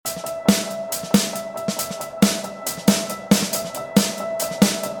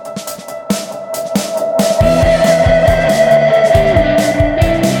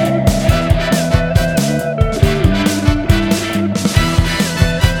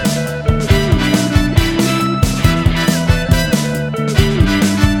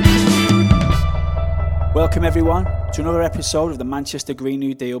Welcome everyone to another episode of the Manchester Green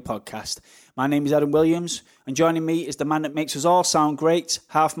New Deal podcast. My name is Adam Williams, and joining me is the man that makes us all sound great,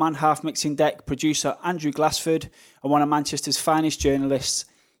 half man, half mixing deck, producer Andrew Glassford, and one of Manchester's finest journalists,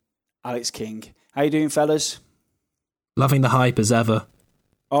 Alex King. How you doing, fellas? Loving the hype as ever.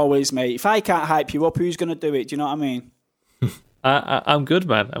 Always, mate. If I can't hype you up, who's going to do it? Do you know what I mean? I'm good,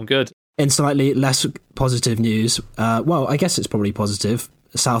 man. I'm good. In slightly less positive news, well, I guess it's probably positive.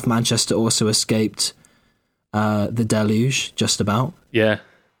 South Manchester also escaped the deluge, just about. Yeah.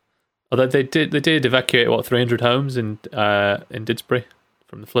 Although they did evacuate 300 homes in Didsbury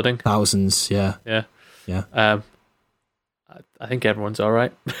from the flooding. Thousands, yeah. Yeah. I think everyone's all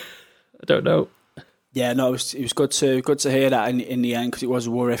right. I don't know. Yeah, no, it was good to hear that in the end, because it was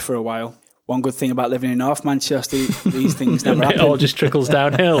a worry for a while. One good thing about living in North Manchester, these things never happen. It all just trickles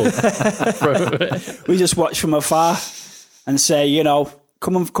downhill. We just watch from afar and say, you know,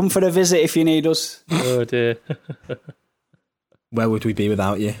 come for a visit if you need us. Oh dear. Where would we be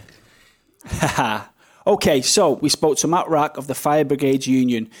without you? Okay, so we spoke to Matt Rack of the Fire Brigades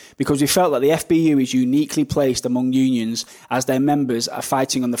Union because we felt that the FBU is uniquely placed among unions as their members are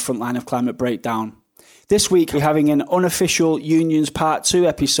fighting on the front line of climate breakdown. This week, we're having an unofficial Unions Part 2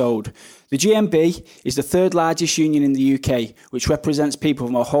 episode. The GMB is the third largest union in the UK, which represents people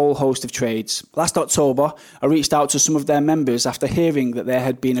from a whole host of trades. Last October, I reached out to some of their members after hearing that there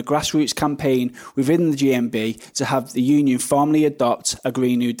had been a grassroots campaign within the GMB to have the union formally adopt a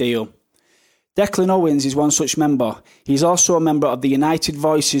Green New Deal. Declan Owens is one such member. He's also a member of the United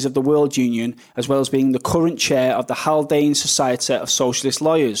Voices of the World Union, as well as being the current chair of the Haldane Society of Socialist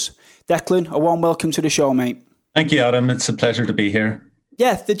Lawyers. Declan, a warm welcome to the show, mate. Thank you, Adam. It's a pleasure to be here.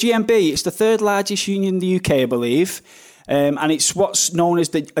 Yeah, the GMB, it's the third largest union in the UK, I believe, and it's what's known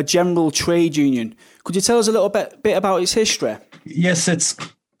as a general trade union. Could you tell us a little bit about its history? Yes, it's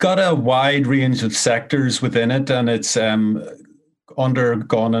got a wide range of sectors within it, and it's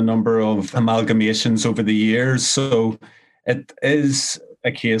undergone a number of amalgamations over the years. So it is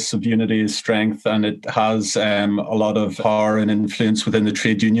a case of unity is strength, and it has a lot of power and influence within the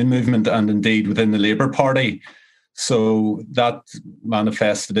trade union movement and indeed within the Labour Party. So that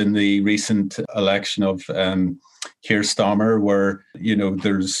manifested in the recent election of Keir Starmer, where, you know,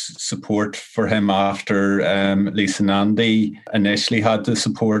 there's support for him after Lisa Nandy initially had the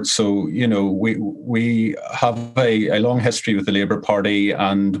support. So, you know, we have a long history with the Labour Party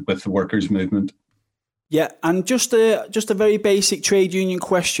and with the workers' movement. Yeah, and just a very basic trade union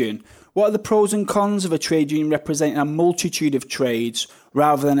question. What are the pros and cons of a trade union representing a multitude of trades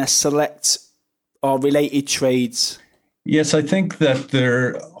rather than a select or related trades? Yes, I think that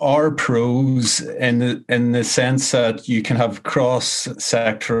there are pros in the sense that you can have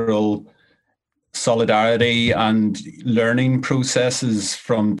cross-sectoral solidarity and learning processes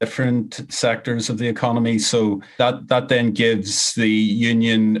from different sectors of the economy. So that then gives the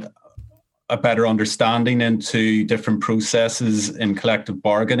union a better understanding into different processes in collective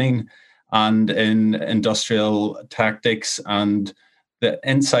bargaining and in industrial tactics and the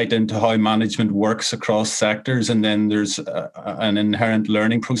insight into how management works across sectors. And then there's an inherent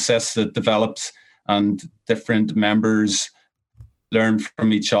learning process that develops, and different members learn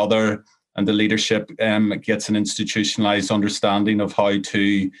from each other, and the leadership gets an institutionalized understanding of how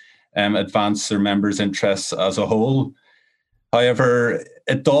to advance their members' interests as a whole. However,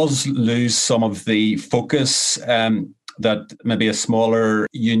 it does lose some of the focus that maybe a smaller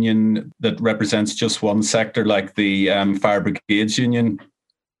union that represents just one sector, like the Fire Brigades Union,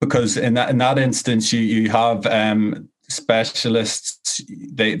 because in that instance, you have specialists.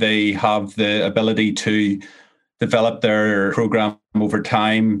 They have the ability to develop their program over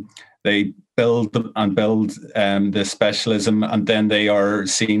time. They build the specialism, and then they are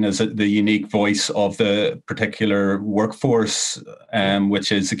seen as the unique voice of the particular workforce,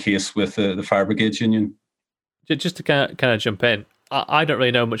 which is the case with the Fire Brigades Union. Just to kind of jump in, I don't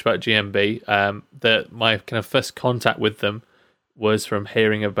really know much about GMB. My kind of first contact with them was from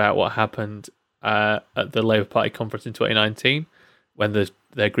hearing about what happened at the Labour Party conference in 2019, when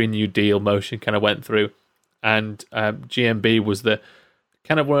their Green New Deal motion kind of went through, and GMB was the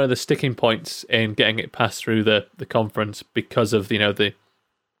kind of one of the sticking points in getting it passed through the conference because of, you know, the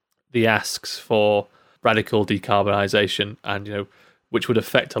asks for radical decarbonisation, and, you know, which would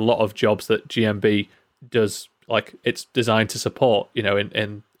affect a lot of jobs that GMB does, like it's designed to support, you know,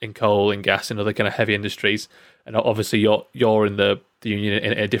 in coal and gas and other kind of heavy industries. And obviously you're in the union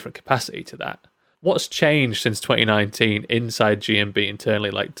in a different capacity to that. What's changed since 2019 inside GMB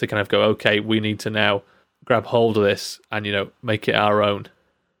internally, like to kind of go, okay, we need to now grab hold of this and, you know, make it our own?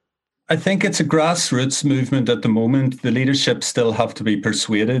 I think it's a grassroots movement at the moment. The leadership still have to be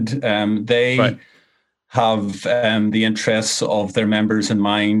persuaded. They have the interests of their members in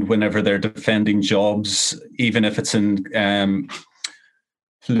mind whenever they're defending jobs, even if it's in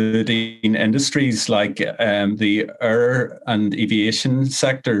polluting industries like the air and aviation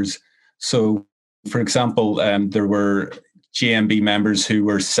sectors. So, for example, there were GMB members who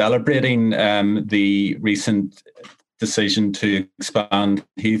were celebrating the recent decision to expand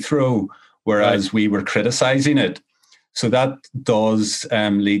Heathrow, whereas we were criticising it. So that does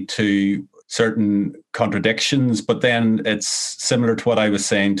lead to certain contradictions, but then it's similar to what I was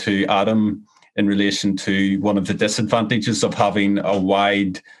saying to Adam in relation to one of the disadvantages of having a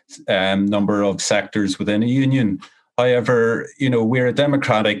wide number of sectors within a union. However, we're a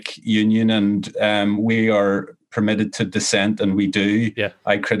democratic union, and we are permitted to dissent, and we do. Yeah.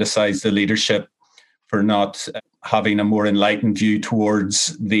 I criticise the leadership for not having a more enlightened view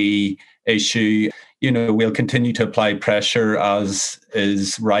towards the issue. We'll continue to apply pressure as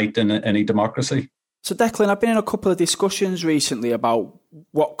is right in any democracy. So, Declan, I've been in a couple of discussions recently about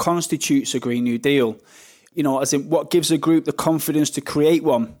what constitutes a Green New Deal. As in what gives a group the confidence to create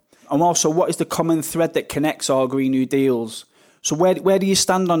one, and also what is the common thread that connects all Green New Deals. So, where do you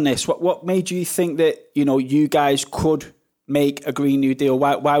stand on this? What made you think that you guys could make a Green New Deal?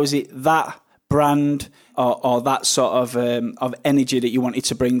 Why was it that brand or that sort of energy that you wanted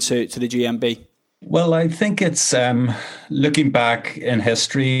to bring to the GMB? Well, I think it's looking back in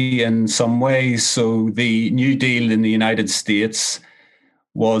history in some ways. So the New Deal in the United States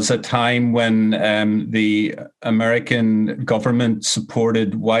was a time when the American government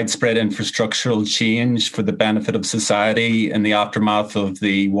supported widespread infrastructural change for the benefit of society in the aftermath of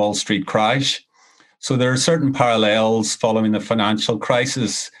the Wall Street crash. So there are certain parallels following the financial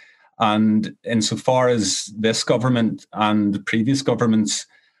crisis. And insofar as this government and previous governments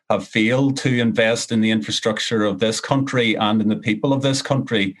have failed to invest in the infrastructure of this country and in the people of this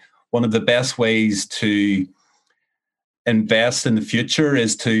country, one of the best ways to invest in the future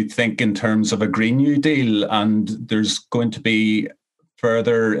is to think in terms of a Green New Deal. And there's going to be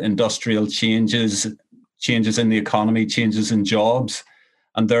further industrial changes in the economy, changes in jobs,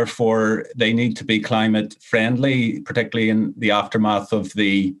 and therefore they need to be climate friendly, particularly in the aftermath of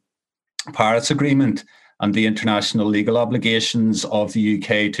the Paris Agreement and the international legal obligations of the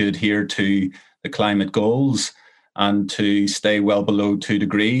UK to adhere to the climate goals and to stay well below 2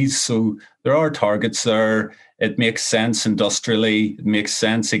 degrees. So there are targets there. It makes sense industrially, it makes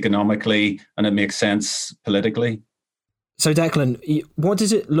sense economically, and it makes sense politically. So Declan, what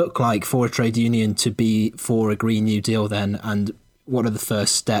does it look like for a trade union to be for a Green New Deal then? And what are the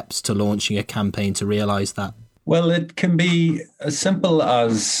first steps to launching a campaign to realise that? Well, it can be as simple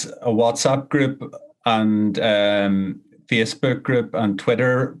as a WhatsApp group and Facebook group and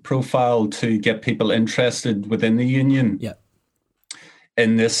Twitter profile to get people interested within the union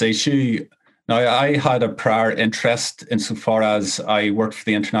in this issue. Now, I had a prior interest insofar as I worked for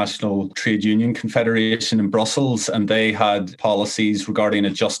the International Trade Union Confederation in Brussels, and they had policies regarding a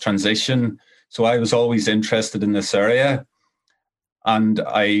just transition. So I was always interested in this area. And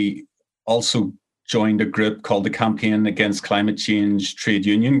I also joined a group called the Campaign Against Climate Change Trade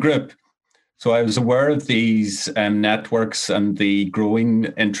Union Group. So I was aware of these networks and the growing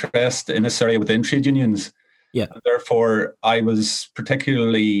interest in this area within trade unions. Yeah. Therefore, I was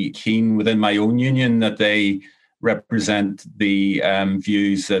particularly keen within my own union that they represent the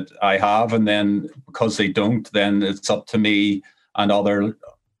views that I have. And then because they don't, then it's up to me and other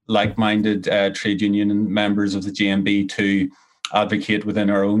like-minded trade union members of the GMB to advocate within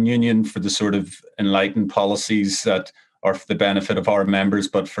our own union for the sort of enlightened policies that are for the benefit of our members,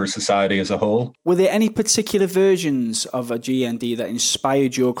 but for society as a whole. Were there any particular versions of a GND that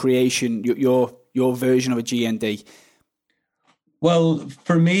inspired your creation, your version of a GND? Well,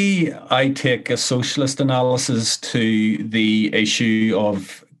 for me, I take a socialist analysis to the issue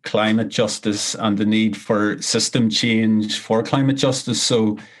of climate justice and the need for system change for climate justice.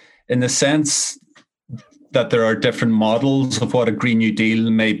 So in the sense that there are different models of what a Green New Deal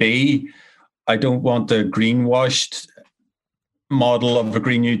may be, I don't want a greenwashed model of a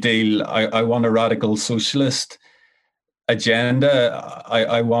Green New Deal. I want a radical socialist agenda.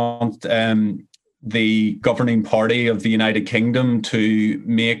 I want the governing party of the United Kingdom to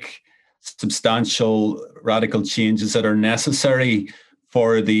make substantial radical changes that are necessary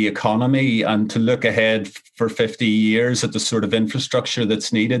for the economy and to look ahead for 50 years at the sort of infrastructure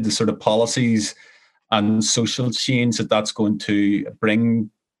that's needed, the sort of policies and social change that that's going to bring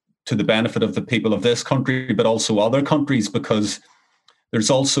to the benefit of the people of this country, but also other countries, because there's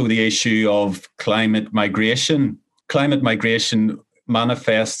also the issue of climate migration. Climate migration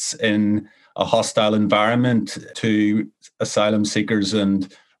manifests in a hostile environment to asylum seekers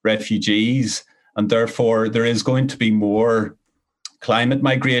and refugees. And therefore, there is going to be more climate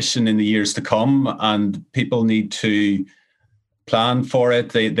migration in the years to come, and people need to plan for it.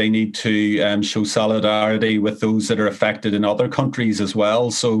 They need to show solidarity with those that are affected in other countries as well.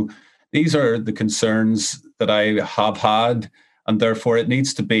 So these are the concerns that I have had, and therefore it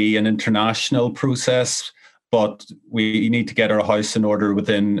needs to be an international process, but we need to get our house in order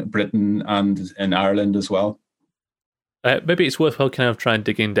within Britain and in Ireland as well. Maybe it's worthwhile kind of trying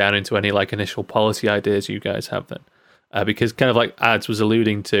digging down into any like initial policy ideas you guys have then. Because kind of like Ads was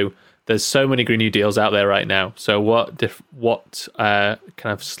alluding to, there's so many Green New Deals out there right now. So what kind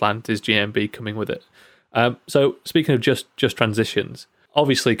of slant is GMB coming with it? So speaking of just transitions,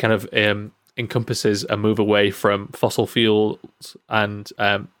 obviously kind of encompasses a move away from fossil fuels and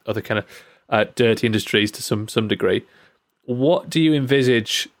other kind of dirty industries to some degree. What do you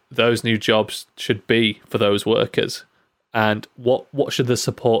envisage those new jobs should be for those workers? And what should the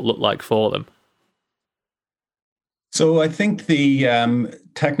support look like for them? So I think the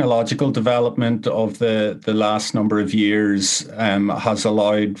technological development of the last number of years has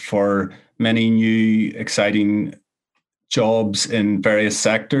allowed for many new exciting jobs in various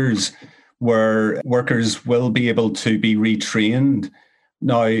sectors where workers will be able to be retrained.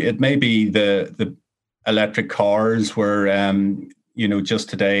 Now, it may be the electric cars where, just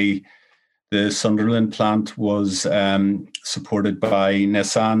today, the Sunderland plant was supported by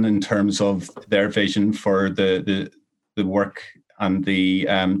Nissan in terms of their vision for the work and the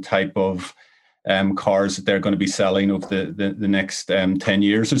type of cars that they're going to be selling over the next 10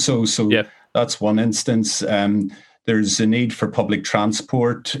 years or so. So that's one instance. There's a need for public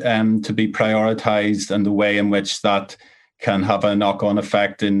transport to be prioritized, and the way in which that can have a knock-on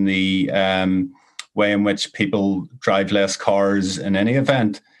effect in the way in which people drive less cars in any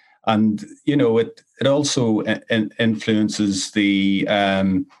event. And, it also influences the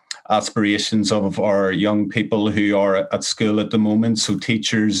aspirations of our young people who are at school at the moment. So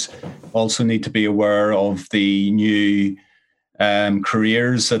teachers also need to be aware of the new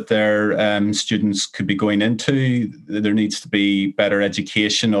careers that their students could be going into. There needs to be better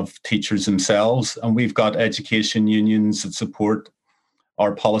education of teachers themselves. And we've got education unions that support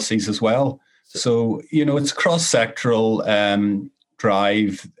our policies as well. So, it's cross-sectoral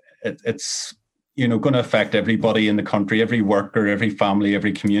drive. It's going to affect everybody in the country, every worker, every family,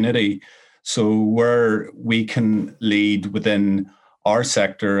 every community. So where we can lead within our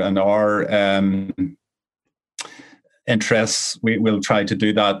sector and our interests, we will try to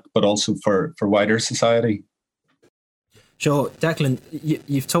do that, but also for wider society. Sure. Declan,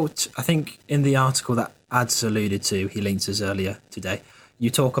 you've talked, I think in the article that Ads alluded to, he linked us earlier today, you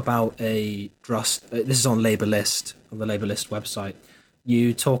talk about a trust, this is on Labour List, on the Labour List website.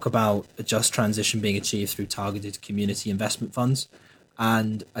 You talk about a just transition being achieved through targeted community investment funds.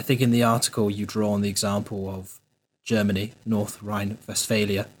 And I think in the article you draw on the example of Germany, North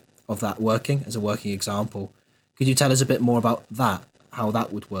Rhine-Westphalia, of that working as a working example. Could you tell us a bit more about that, how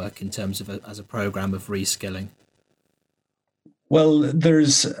that would work in terms of as a program of reskilling? Well,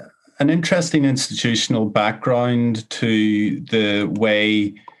 there's an interesting institutional background to the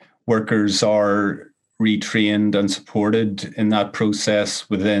way workers are retrained and supported in that process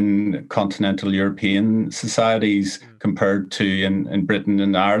within continental European societies compared to in Britain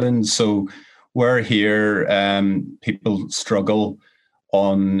and Ireland. So where here people struggle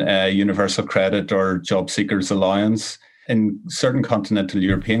on universal credit or job seekers allowance, in certain continental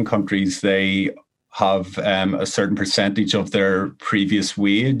European countries, they have a certain percentage of their previous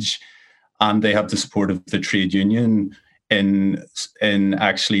wage, and they have the support of the trade union in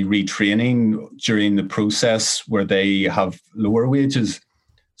actually retraining during the process where they have lower wages.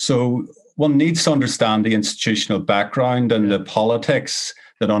 So one needs to understand the institutional background and the politics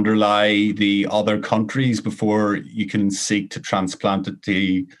that underlie the other countries before you can seek to transplant it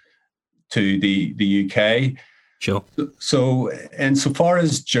to the UK. Sure. So insofar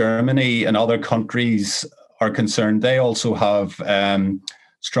as Germany and other countries are concerned, they also have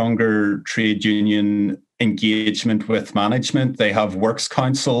stronger trade union engagement with management. They have works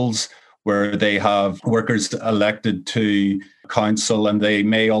councils where they have workers elected to council, and they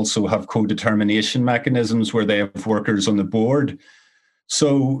may also have co-determination mechanisms where they have workers on the board.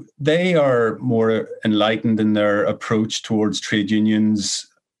 So they are more enlightened in their approach towards trade unions,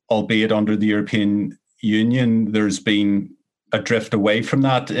 albeit under the European Union. There's been a drift away from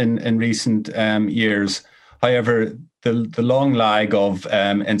that in recent years. However, the long lag of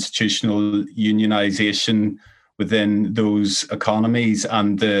institutional unionization within those economies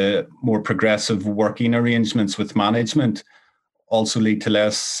and the more progressive working arrangements with management also lead to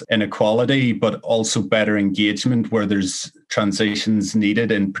less inequality, but also better engagement where there's transitions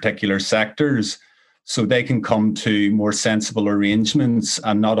needed in particular sectors. So they can come to more sensible arrangements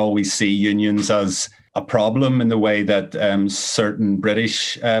and not always see unions as a problem in the way that certain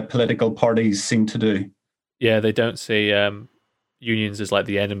British political parties seem to do. Yeah, they don't see unions as like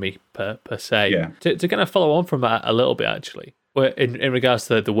the enemy per se. Yeah. To kind of follow on from that a little bit, actually, in regards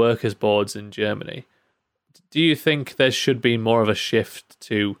to the workers' boards in Germany, do you think there should be more of a shift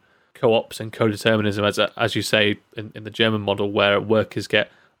to co-ops and co-determinism, as you say, in the German model, where workers get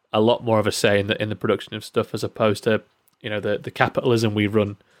a lot more of a say in the production of stuff, as opposed to, you know, the capitalism we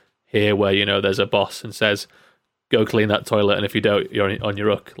run here, where, you know, there's a boss and says, go clean that toilet, and if you don't, you're on your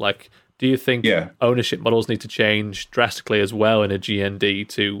hook. Like, do you think ownership models need to change drastically as well in a GND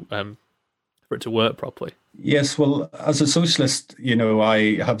to for it to work properly? Yes, well, as a socialist, you know,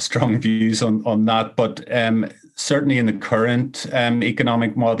 I have strong views on that, but certainly in the current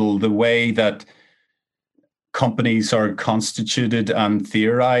economic model, the way that companies are constituted and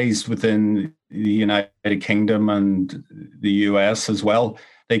theorized within the United Kingdom and the US as well,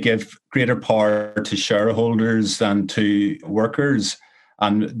 they give greater power to shareholders than to workers,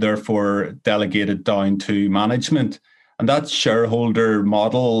 and therefore delegate it down to management. And that shareholder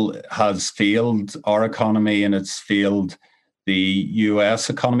model has failed our economy, and it's failed the US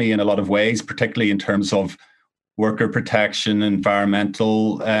economy in a lot of ways, particularly in terms of worker protection,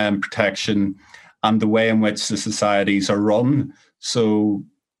 environmental protection, and the way in which the societies are run. So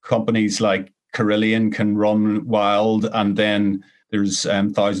companies like Carillion can run wild, and then there's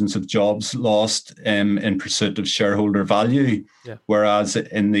thousands of jobs lost in pursuit of shareholder value. Yeah. Whereas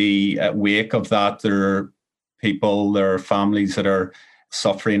in the wake of that, there are people, there are families that are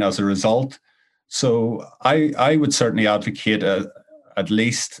suffering as a result. So I would certainly advocate at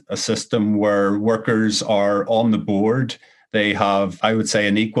least a system where workers are on the board. They have, I would say,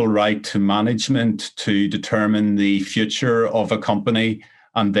 an equal right to management to determine the future of a company,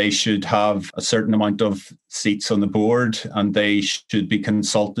 and they should have a certain amount of seats on the board, and they should be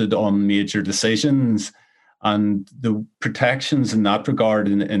consulted on major decisions. And the protections in that regard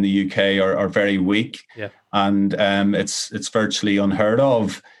in the UK are very weak. Yeah. And it's virtually unheard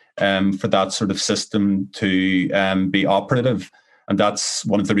of for that sort of system to be operative. And that's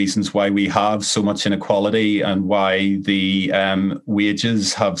one of the reasons why we have so much inequality, and why the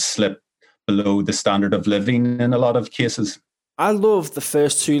wages have slipped below the standard of living in a lot of cases. I love the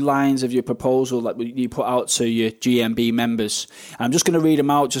first two lines of your proposal that you put out to your GMB members. I'm just going to read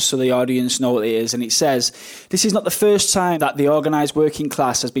them out just so the audience know what it is. And it says, this is not the first time that the organised working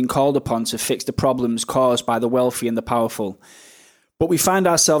class has been called upon to fix the problems caused by the wealthy and the powerful. But we find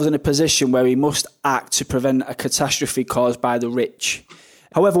ourselves in a position where we must act to prevent a catastrophe caused by the rich.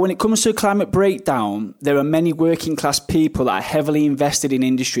 However, when it comes to climate breakdown, there are many working class people that are heavily invested in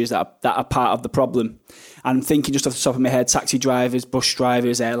industries that are part of the problem. I'm thinking just off the top of my head, taxi drivers, bus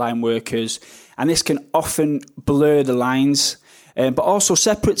drivers, airline workers, and this can often blur the lines. But also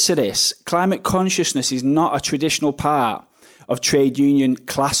separate to this, climate consciousness is not a traditional part of trade union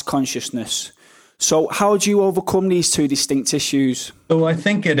class consciousness. So how do you overcome these two distinct issues? So I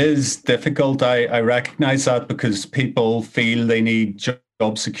think it is difficult. I recognise that, because people feel they need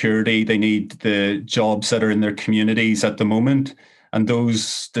job security. They need the jobs that are in their communities at the moment. And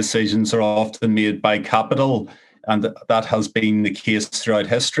those decisions are often made by capital. And that has been the case throughout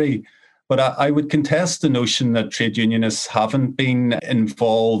history. But I would contest the notion that trade unionists haven't been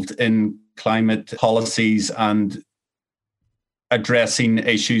involved in climate policies and addressing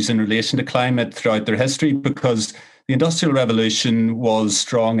issues in relation to climate throughout their history, because the Industrial Revolution was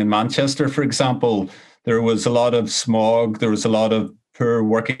strong in Manchester, for example. There was a lot of smog, there was a lot of poor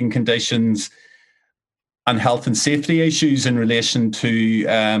working conditions and health and safety issues in relation to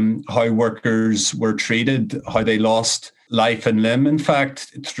how workers were treated, how they lost life and limb, in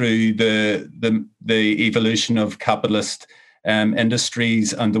fact, through the evolution of capitalist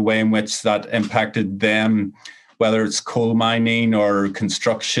industries and the way in which that impacted them, whether it's coal mining or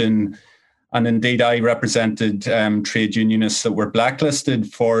construction. And indeed, I represented trade unionists that were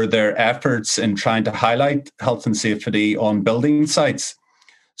blacklisted for their efforts in trying to highlight health and safety on building sites.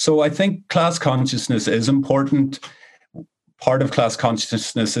 So I think class consciousness is important. Part of class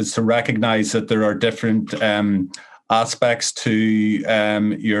consciousness is to recognize that there are different aspects to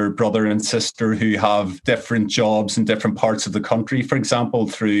your brother and sister who have different jobs in different parts of the country, for example,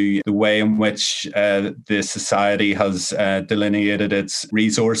 through the way in which the society has delineated its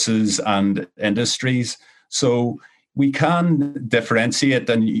resources and industries. So we can differentiate,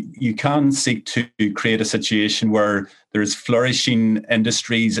 and you can seek to create a situation where there's flourishing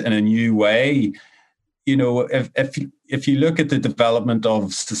industries in a new way if you look at the development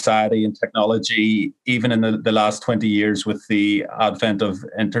of society and technology, even in the last 20 years with the advent of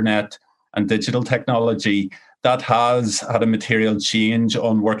internet and digital technology, that has had a material change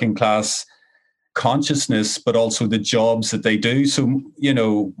on working class consciousness, but also the jobs that they do. So,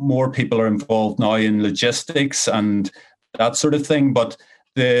 more people are involved now in logistics and that sort of thing. But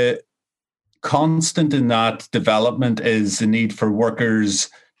the constant in that development is the need for workers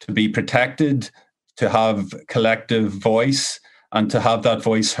to be protected, to have collective voice, and to have that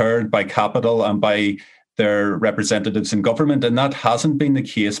voice heard by capital and by their representatives in government. And that hasn't been the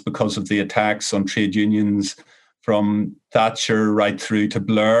case because of the attacks on trade unions from Thatcher right through to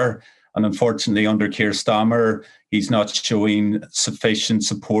Blair. And unfortunately, under Keir Starmer, he's not showing sufficient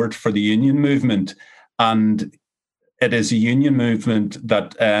support for the union movement. And it is a union movement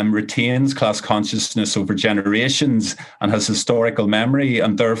that retains class consciousness over generations and has historical memory,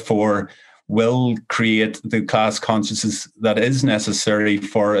 and therefore will create the class consciousness that is necessary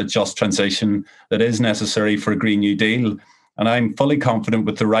for a just transition, that is necessary for a Green New Deal. And I'm fully confident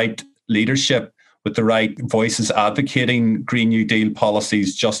with the right leadership, with the right voices advocating Green New Deal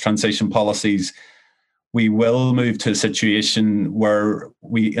policies, just transition policies, we will move to a situation where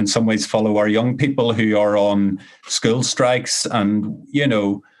we in some ways follow our young people who are on school strikes. And,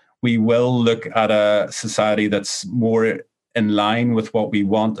 we will look at a society that's more in line with what we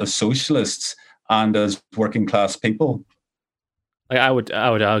want as socialists and as working class people. I would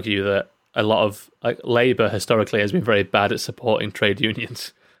argue that a lot of Labour historically has been very bad at supporting trade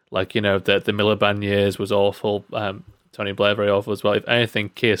unions. The Miliband years was awful. Tony Blair very awful as well. If anything,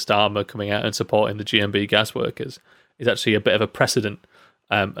 Keir Starmer coming out and supporting the GMB gas workers is actually a bit of a precedent,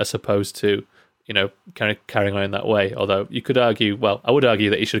 as opposed to kind of carrying on in that way. Although you could argue, I would argue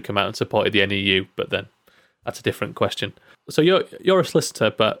that he should have come out and supported the NEU, but then that's a different question. So you're a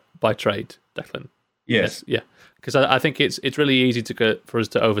solicitor, but by trade, Declan. Yes. Yeah. Because I think it's really easy for us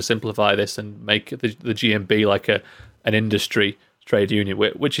to oversimplify this and make the GMB like an industry trade union,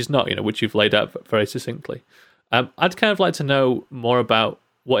 which is not, which you've laid out very succinctly. I'd kind of like to know more about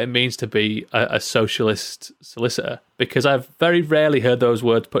what it means to be a socialist solicitor, because I've very rarely heard those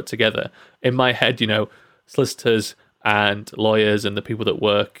words put together. In my head, solicitors and lawyers and the people that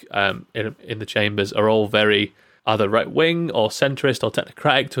work in the chambers are all very either right-wing or centrist or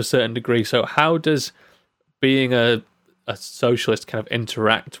technocratic to a certain degree. So how does being a socialist kind of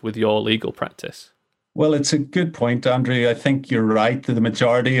interact with your legal practice? Well, it's a good point, Andrew. I think you're right that the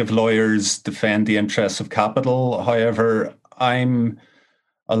majority of lawyers defend the interests of capital. However, I'm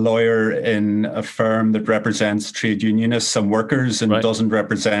a lawyer in a firm that represents trade unionists and workers and doesn't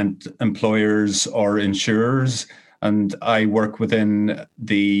represent employers or insurers. And I work within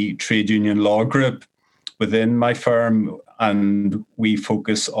the trade union law group within my firm, and we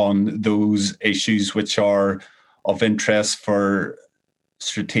focus on those issues which are of interest for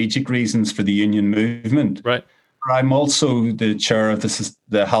strategic reasons for the union movement. Right. I'm also the chair of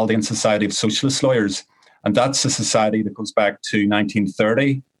the Haldane Society of Socialist Lawyers, and that's a society that goes back to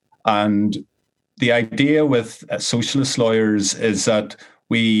 1930. And the idea with socialist lawyers is that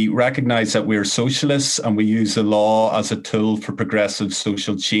we recognize that we're socialists and we use the law as a tool for progressive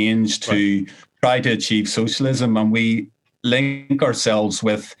social change to try to achieve socialism. And we link ourselves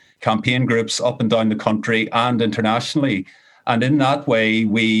with campaign groups up and down the country and internationally. And in that way,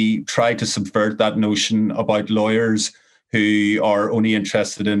 we try to subvert that notion about lawyers who are only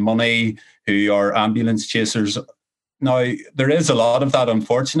interested in money, who are ambulance chasers. Now, there is a lot of that,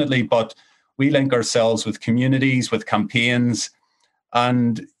 unfortunately, but we link ourselves with communities, with campaigns.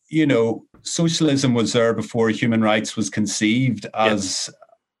 And, socialism was there before human rights was conceived as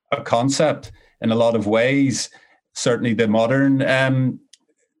a concept in a lot of ways. Certainly the modern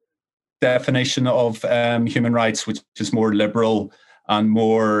definition of human rights, which is more liberal and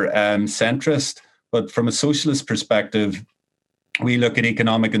more centrist. But from a socialist perspective, we look at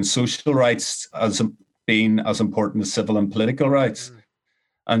economic and social rights as being as important as civil and political rights.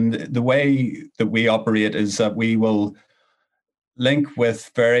 And the way that we operate is that we will link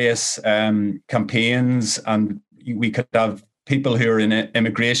with various campaigns, and we could have people who are in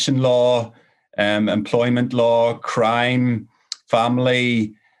immigration law, employment law, crime,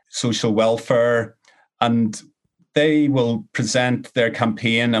 family, social welfare, and they will present their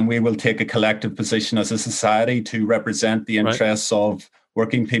campaign, and we will take a collective position as a society to represent the interests of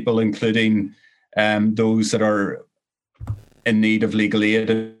working people, including those that are in need of legal aid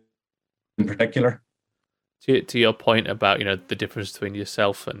in particular. To your point about the difference between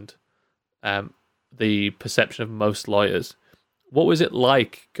yourself and the perception of most lawyers, what was it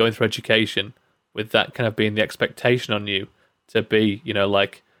like going through education with that kind of being the expectation on you to be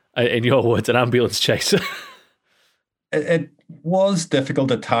like in your words, an ambulance chaser. It was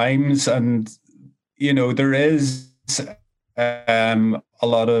difficult at times, and there is a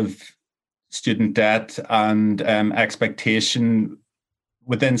lot of student debt and expectation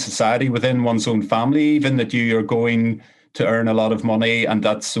within society, within one's own family, even that you are going to earn a lot of money, and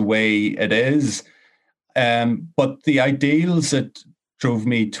that's the way it is. But the ideals that drove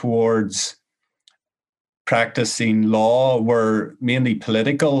me towards practicing law were mainly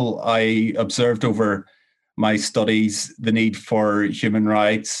political. I observed over my studies the need for human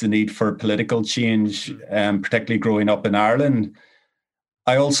rights, the need for political change, particularly growing up in Ireland.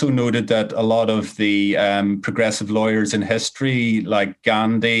 I also noted that a lot of the progressive lawyers in history, like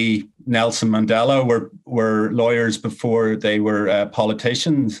Gandhi, Nelson Mandela, were lawyers before they were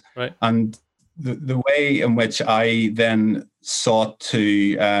politicians. Right. And the way in which I then sought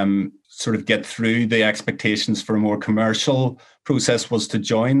to sort of get through the expectations for a more commercial process was to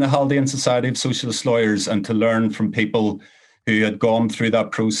join the Haldane Society of Socialist Lawyers and to learn from people who had gone through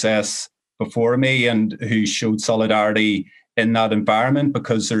that process before me and who showed solidarity in that environment,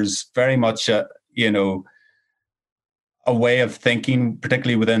 because there's very much a way of thinking,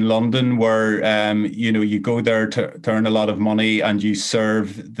 particularly within London, where you go there to earn a lot of money and you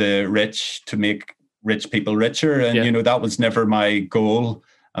serve the rich to make rich people richer, and that was never my goal,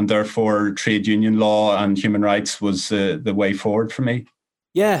 and therefore trade union law and human rights was the way forward for me.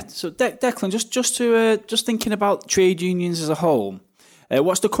 Yeah. So Declan, just thinking about trade unions as a whole.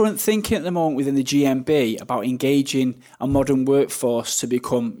 What's the current thinking at the moment within the GMB about engaging a modern workforce to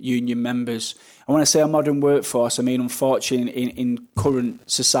become union members? And when I say a modern workforce, I mean, unfortunately, in current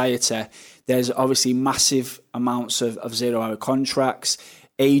society, there's obviously massive amounts of zero-hour contracts,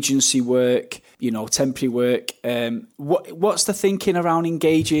 agency work, temporary work. What's the thinking around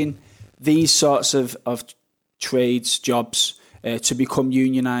engaging these sorts of trades, jobs, to become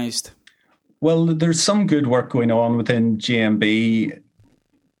unionised? Well, there's some good work going on within GMB,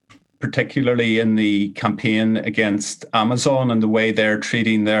 particularly in the campaign against Amazon and the way they're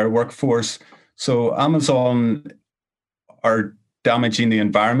treating their workforce. So Amazon are damaging the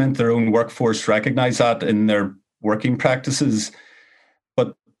environment. Their own workforce recognise that in their working practices.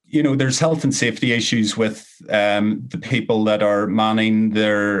 But, there's health and safety issues with the people that are manning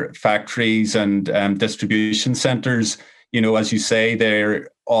their factories and distribution centres. As you say, they're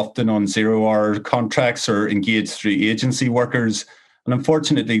often on zero-hour contracts or engaged through agency workers. And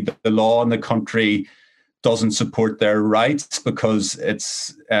unfortunately, the law in the country doesn't support their rights because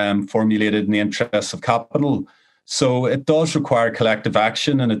it's formulated in the interests of capital. So it does require collective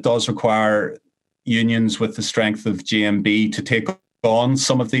action, and it does require unions with the strength of GMB to take on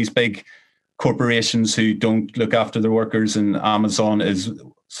some of these big corporations who don't look after their workers, and Amazon is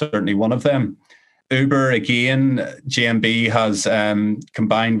certainly one of them. Uber, again, GMB has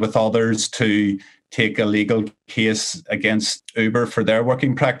combined with others to take a legal case against Uber for their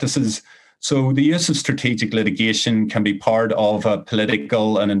working practices. So the use of strategic litigation can be part of a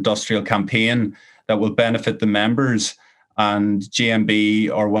political and industrial campaign that will benefit the members. And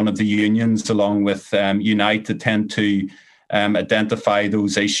GMB are one of the unions, along with Unite, that tend to identify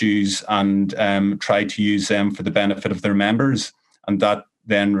those issues and try to use them for the benefit of their members. And that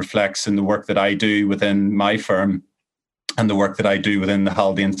then reflects in the work that I do within my firm and the work that I do within the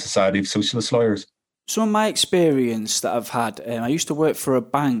Haldane Society of Socialist Lawyers. Some of my experience that I've had, I used to work for a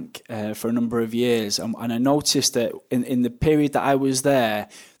bank for a number of years, and I noticed that in the period that I was there,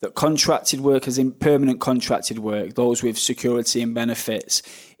 that contracted workers, in permanent contracted work, those with security and benefits,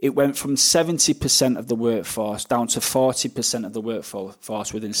 it went from 70% of the workforce down to 40% of the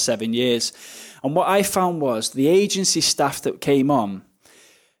workforce within 7 years. And what I found was the agency staff that came on,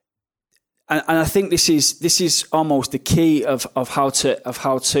 and I think this is almost the key of how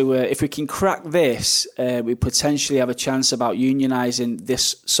to if we can crack this, we potentially have a chance about unionising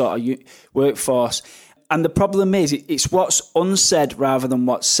this sort of workforce. And the problem is it's what's unsaid rather than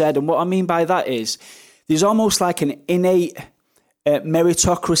what's said. And what I mean by that is there's almost like an innate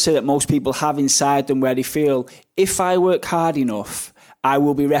meritocracy that most people have inside them, where they feel if I work hard enough, I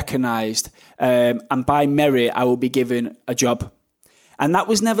will be recognised, and by merit, I will be given a job. And that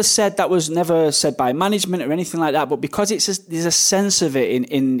was never said. That was never said by management or anything like that. But because there's a sense of it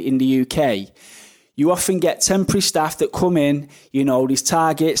in the UK, you often get temporary staff that come in, these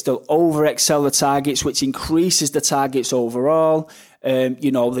targets, they'll over-excel the targets, which increases the targets overall. They're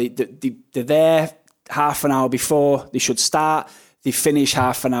there half an hour before they should start. They finish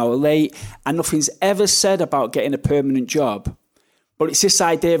half an hour late. And nothing's ever said about getting a permanent job. But it's this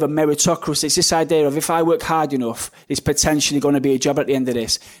idea of a meritocracy. It's this idea of if I work hard enough, there's potentially going to be a job at the end of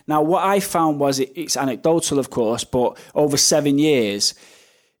this. Now, what I found was, it's anecdotal, of course, but over 7 years,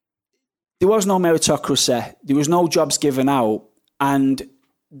 there was no meritocracy, there was no jobs given out, and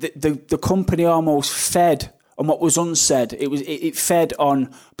the company almost fed on what was unsaid. It fed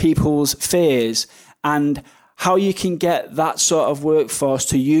on people's fears, and how you can get that sort of workforce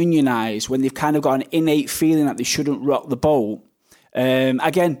to unionise when they've kind of got an innate feeling that they shouldn't rock the boat.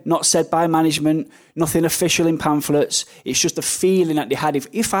 Again, not said by management, nothing official in pamphlets. It's just a feeling that they had.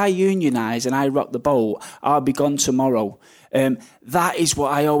 If I unionise and I rock the boat, I'll be gone tomorrow. That is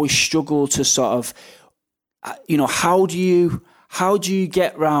what I always struggle to sort of, how do you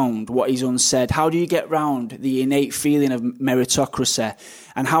get round what is unsaid? How do you get round the innate feeling of meritocracy?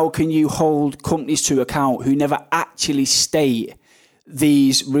 And how can you hold companies to account who never actually state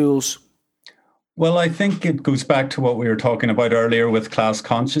these rules? Well, I think it goes back to what we were talking about earlier with class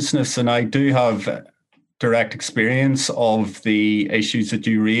consciousness. And I do have direct experience of the issues that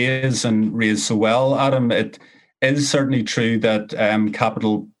you raise and raise so well, Adam. It is certainly true that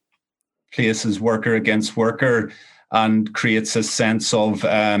capital places worker against worker and creates a sense of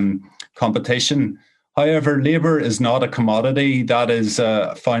competition. However, labour is not a commodity. That is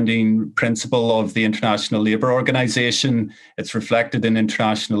a founding principle of the International Labour Organization. It's reflected in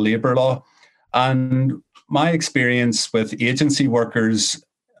international labour law. And my experience with agency workers,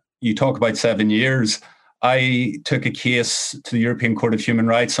 you talk about 7 years. I took a case to the European Court of Human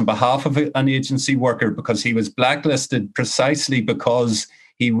Rights on behalf of an agency worker because he was blacklisted precisely because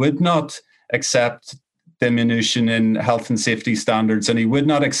he would not accept diminution in health and safety standards, and he would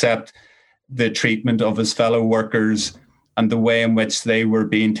not accept the treatment of his fellow workers and the way in which they were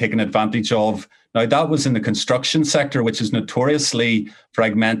being taken advantage of. Now, that was in the construction sector, which is notoriously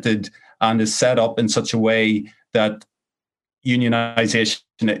fragmented and is set up in such a way that unionization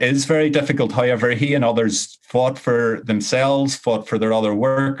is very difficult. However, he and others fought for themselves, fought for their other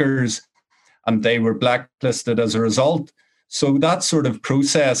workers, and they were blacklisted as a result. So that sort of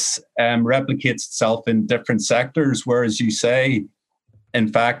process replicates itself in different sectors, whereas you say, in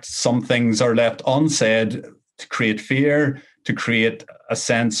fact, some things are left unsaid to create fear, to create a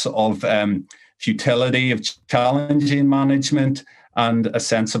sense of futility of challenging management and a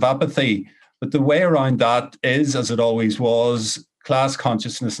sense of apathy. But the way around that is, as it always was, class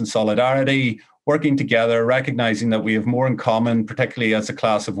consciousness and solidarity, working together, recognizing that we have more in common, particularly as a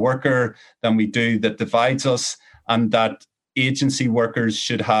class of worker, than we do that divides us, and that agency workers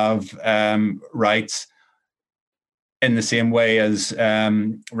should have rights in the same way as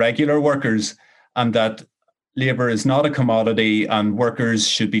regular workers, and that labour is not a commodity and workers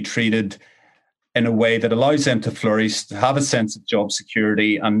should be treated in a way that allows them to flourish, to have a sense of job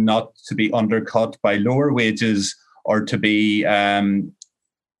security and not to be undercut by lower wages or to be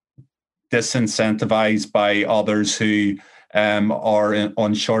disincentivized by others who are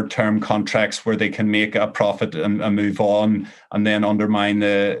on short-term contracts where they can make a profit and move on and then undermine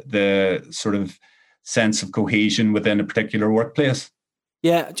the sort of sense of cohesion within a particular workplace.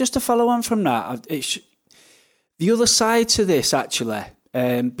 Yeah, just to follow on from that, the other side to this actually,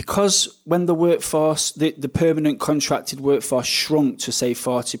 because when the workforce, the permanent contracted workforce shrunk to say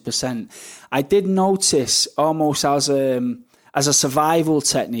 40%, I did notice almost as a survival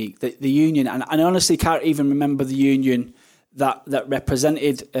technique that the union, and I honestly can't even remember the union that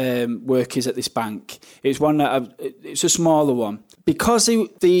represented workers at this bank. It's one that it's a smaller one. Because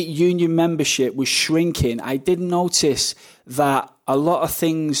the union membership was shrinking, I did notice that a lot of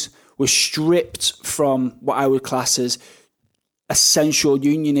things were stripped from what I would class as essential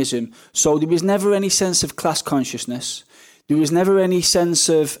unionism. So there was never any sense of class consciousness. There was never any sense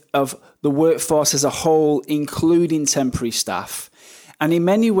of the workforce as a whole, including temporary staff. And in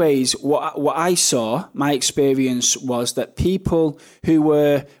many ways, what I saw, my experience was that people who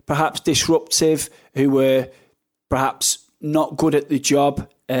were perhaps disruptive, who were perhaps not good at the job,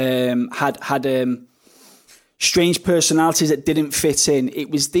 had strange personalities that didn't fit in. It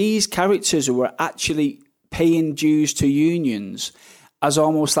was these characters who were actually paying dues to unions as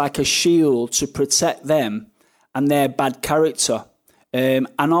almost like a shield to protect them and their bad character. And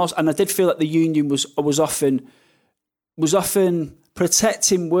I did feel that the union was often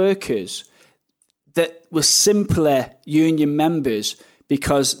protecting workers that were simply union members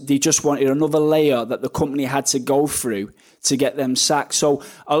because they just wanted another layer that the company had to go through to get them sacked. So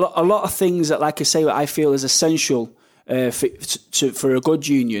a lot of things that, like I say, I feel is essential for a good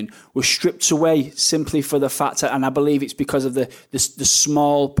union were stripped away simply for the fact that, and I believe it's because of the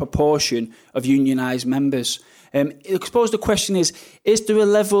small proportion of unionised members. I suppose the question is there a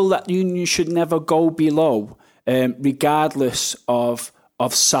level that unions should never go below, regardless of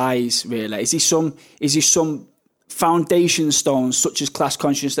size, really? Is there some foundation stones such as class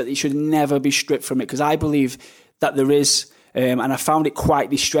consciousness that it should never be stripped from it? Because I believe that there is and I found it quite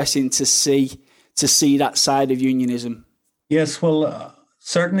distressing to see that side of unionism. Yes, well,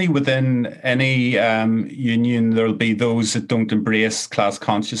 certainly within any union, there'll be those that don't embrace class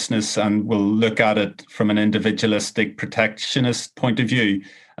consciousness and will look at it from an individualistic, protectionist point of view.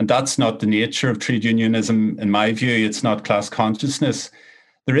 And that's not the nature of trade unionism, in my view. It's not class consciousness.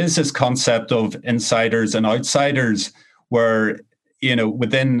 There is this concept of insiders and outsiders where,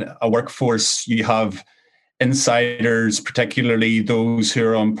 within a workforce, you have insiders, particularly those who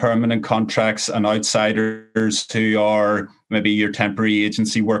are on permanent contracts, and outsiders who are maybe your temporary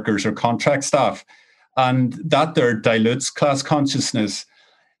agency workers or contract staff. And that there dilutes class consciousness.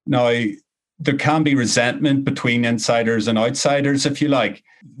 Now, there can be resentment between insiders and outsiders, if you like.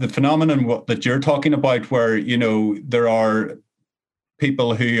 The phenomenon that you're talking about where, there are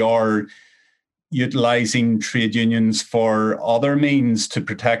people who are utilizing trade unions for other means to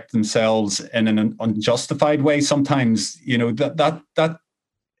protect themselves in an unjustified way sometimes, that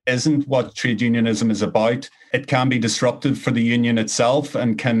isn't what trade unionism is about. It can be disruptive for the union itself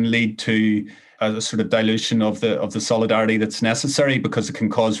and can lead to a sort of dilution of the solidarity that's necessary, because it can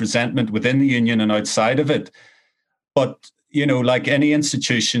cause resentment within the union and outside of it. But like any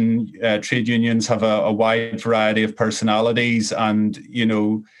institution, trade unions have a wide variety of personalities, and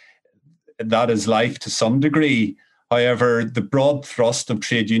that is life to some degree. However, the broad thrust of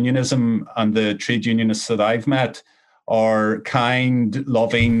trade unionism, and the trade unionists that I've met, are kind,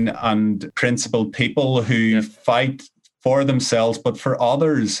 loving, and principled people who fight for themselves, but for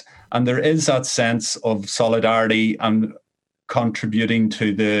others. And there is that sense of solidarity and contributing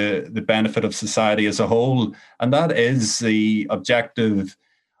to the benefit of society as a whole. And that is the objective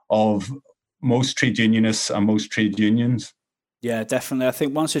of most trade unionists and most trade unions. Yeah, definitely. I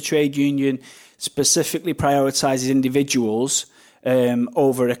think once a trade union specifically prioritises individuals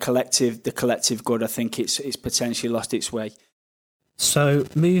over the collective good, I think it's potentially lost its way. So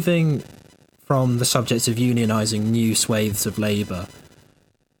moving from the subject of unionising new swathes of labour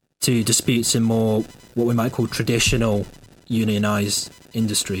to disputes in more what we might call traditional unionised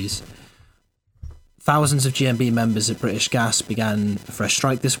industries, thousands of GMB members at British Gas began a fresh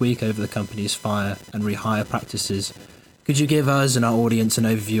strike this week over the company's fire and rehire practices. Could you give us and our audience an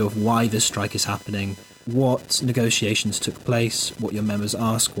overview of why this strike is happening, what negotiations took place, what your members'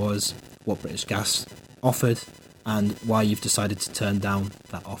 ask was, what British Gas offered, and why you've decided to turn down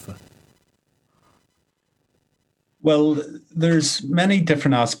that offer? Well, there's many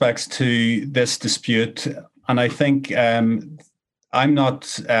different aspects to this dispute, and I think I'm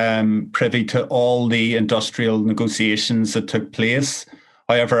not privy to all the industrial negotiations that took place.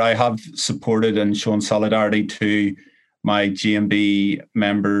 However, I have supported and shown solidarity to my GMB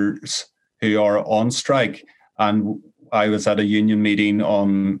members who are on strike. And I was at a union meeting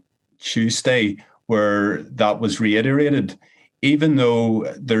on Tuesday where that was reiterated, even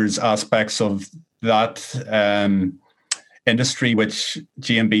though there's aspects of that industry which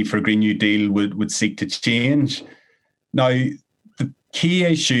GMB for Green New Deal would seek to change. Now, the key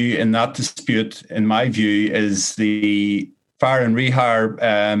issue in that dispute, in my view, is the fire and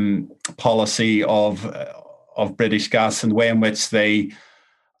rehire policy of British Gas, and the way in which they,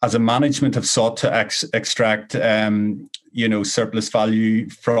 as a management, have sought to extract surplus value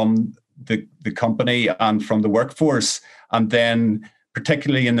from the company and from the workforce, and then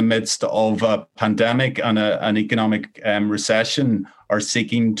particularly in the midst of a pandemic and an economic recession, are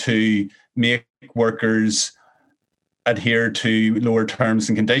seeking to make workers adhere to lower terms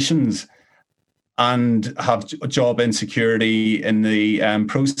and conditions and have job insecurity in the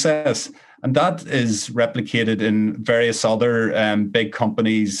process. And that is replicated in various other big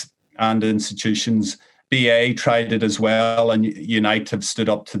companies and institutions. BA tried it as well, and Unite have stood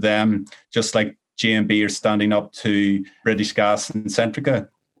up to them, just like GMB are standing up to British Gas and Centrica.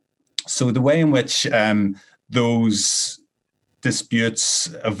 So the way in which those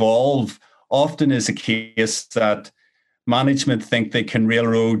disputes evolve often is a case that management think they can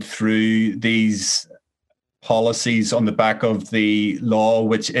railroad through these policies on the back of the law,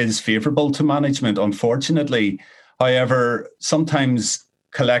 which is favourable to management, unfortunately. However, sometimes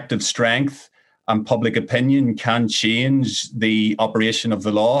collective strength and public opinion can change the operation of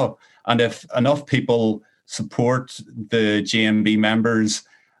the law. And if enough people support the GMB members,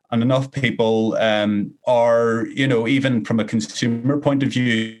 and enough people are, even from a consumer point of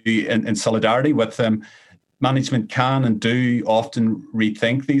view, in solidarity with them, management can and do often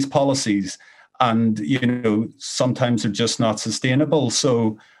rethink these policies. And, sometimes they're just not sustainable.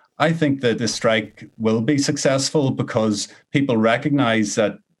 So I think that the strike will be successful because people recognize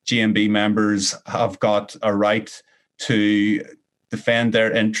that GMB members have got a right to defend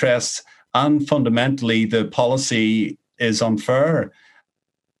their interests. And fundamentally, the policy is unfair.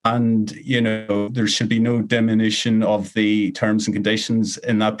 And, there should be no diminution of the terms and conditions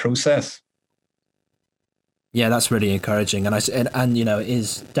in that process. Yeah, that's really encouraging. And it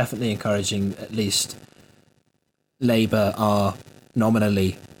is definitely encouraging, at least Labour are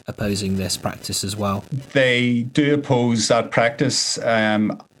nominally opposing this practice as well. They do oppose that practice.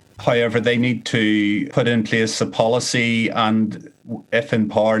 However, they need to put in place a policy and, if in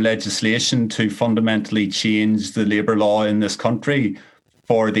power, legislation to fundamentally change the labour law in this country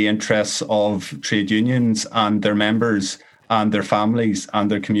for the interests of trade unions and their members and their families and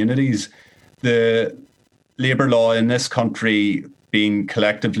their communities. The labour law in this country, being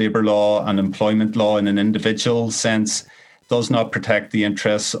collective labour law and employment law in an individual sense, does not protect the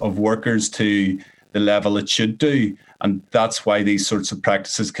interests of workers to the level it should do. And that's why these sorts of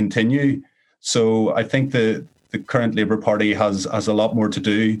practices continue. So I think the current Labour Party has a lot more to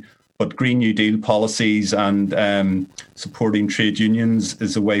do, but Green New Deal policies and supporting trade unions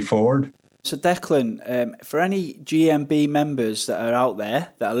is the way forward. So Declan, for any GMB members that are out there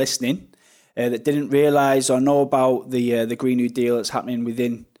that are listening, that didn't realise or know about the Green New Deal that's happening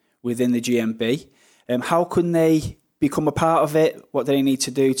within the GMB, how can they become a part of it? What do they need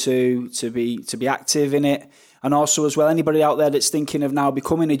to do to be active in it? And also as well, anybody out there that's thinking of now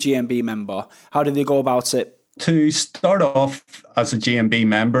becoming a GMB member, how do they go about it? To start off as a GMB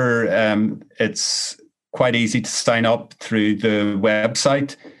member, it's quite easy to sign up through the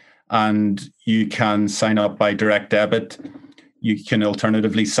website, and you can sign up by direct debit. You can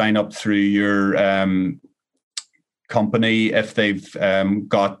alternatively sign up through your company if they've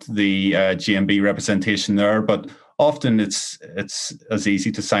got the GMB representation there. But often it's as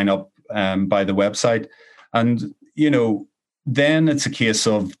easy to sign up by the website. And, then it's a case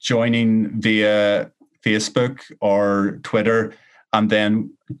of joining via Facebook or Twitter, and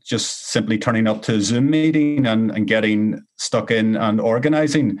then just simply turning up to a Zoom meeting and getting stuck in and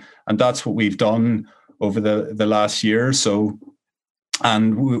organising. And that's what we've done over the last year or so.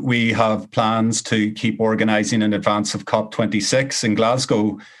 And we have plans to keep organising in advance of COP26 in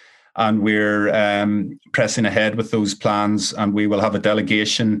Glasgow. And we're pressing ahead with those plans, and we will have a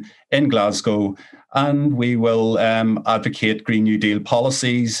delegation in Glasgow, and we will advocate Green New Deal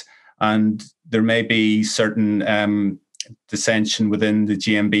policies. And there may be certain dissension within the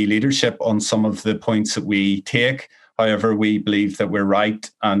GMB leadership on some of the points that we take. However, we believe that we're right,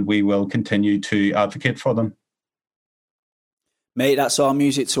 and we will continue to advocate for them. Mate, that's all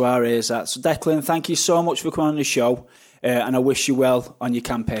music to our ears. So Declan, thank you so much for coming on the show, and I wish you well on your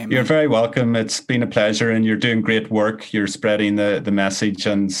campaign. Mate. You're very welcome. It's been a pleasure, and you're doing great work. You're spreading the message,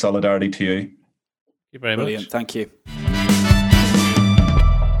 and solidarity to you. Thank you very Brilliant. much. Thank you.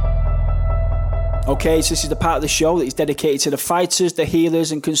 Okay, so this is the part of the show that is dedicated to the fighters, the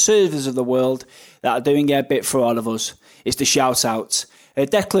healers and conservatives of the world that are doing their bit for all of us. It's the shout-out.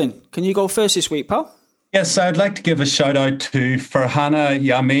 Declan, can you go first this week, pal? Yes, I'd like to give a shout-out to Farhana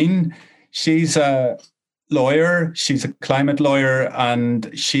Yamin. She's a lawyer. She's a climate lawyer,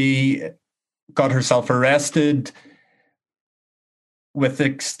 and she got herself arrested with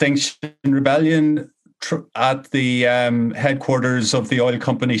Extinction Rebellion at the headquarters of the oil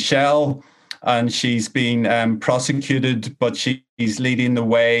company Shell. And she's been prosecuted, but she's leading the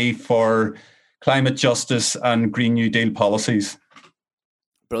way for climate justice and Green New Deal policies.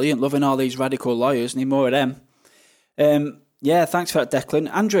 Brilliant. Loving all these radical lawyers. Need more of them. Yeah, thanks for that, Declan.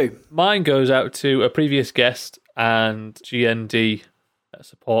 Andrew? Mine goes out to a previous guest and GND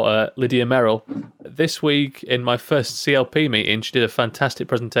supporter, Lydia Merrill. This week, in my first CLP meeting, she did a fantastic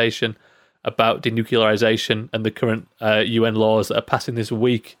presentation about denuclearization and the current UN laws that are passing this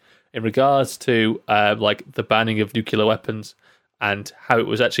week in regards to the banning of nuclear weapons, and how it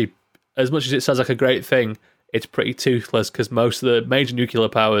was actually, as much as it sounds like a great thing, it's pretty toothless because most of the major nuclear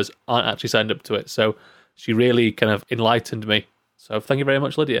powers aren't actually signed up to it. So she really kind of enlightened me. So thank you very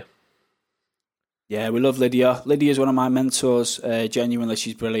much, Lydia. Yeah, we love Lydia. Lydia's one of my mentors. Genuinely,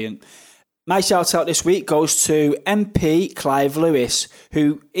 she's brilliant. My shout out this week goes to MP Clive Lewis,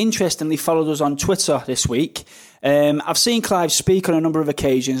 who interestingly followed us on Twitter this week. I've seen Clive speak on a number of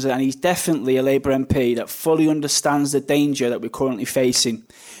occasions, and he's definitely a Labour MP that fully understands the danger that we're currently facing.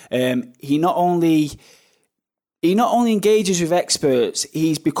 He not only engages with experts,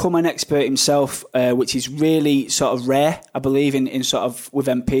 he's become an expert himself, which is really sort of rare, I believe, in sort of with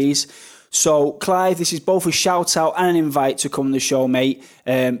MPs. So, Clive, this is both a shout out and an invite to come on the show, mate.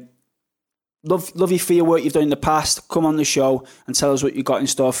 Love you for your work you've done in the past. Come on the show and tell us what you've got in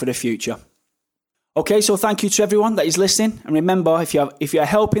store for the future. Okay, so thank you to everyone that is listening. And remember, if you're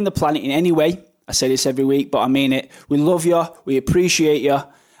helping the planet in any way, I say this every week, but I mean it, we love you, we appreciate you,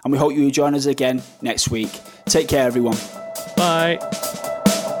 and we hope you will join us again next week. Take care, everyone. Bye.